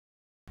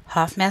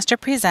Hoffmaster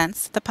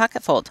presents the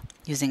Pocket Fold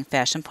using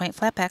Fashion Point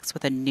flat packs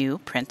with a new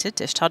printed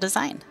dish towel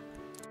design.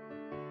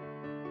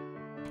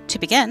 To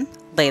begin,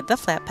 lay the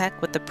flat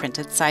pack with the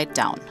printed side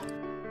down.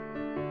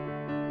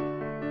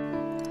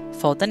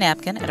 Fold the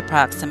napkin at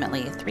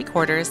approximately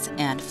 3/4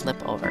 and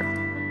flip over.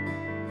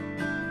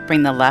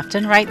 Bring the left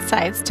and right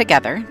sides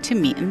together to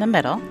meet in the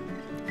middle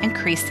and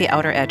crease the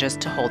outer edges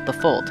to hold the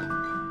fold.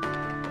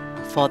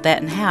 Fold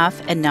that in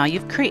half, and now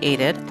you've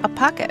created a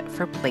pocket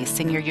for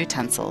placing your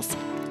utensils.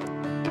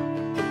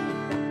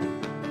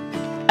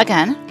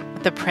 Again,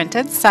 with the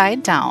printed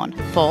side down,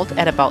 fold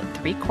at about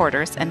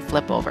 3/4 and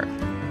flip over.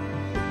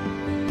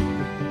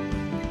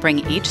 Bring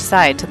each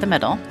side to the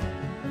middle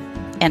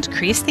and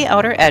crease the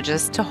outer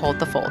edges to hold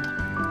the fold.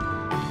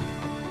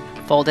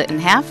 Fold it in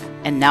half,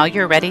 and now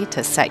you're ready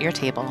to set your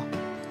table.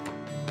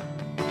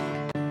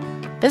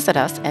 Visit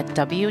us at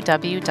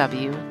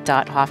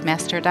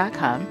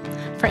www.hoffmaster.com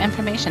for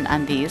information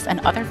on these and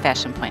other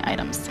Fashion Point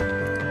items.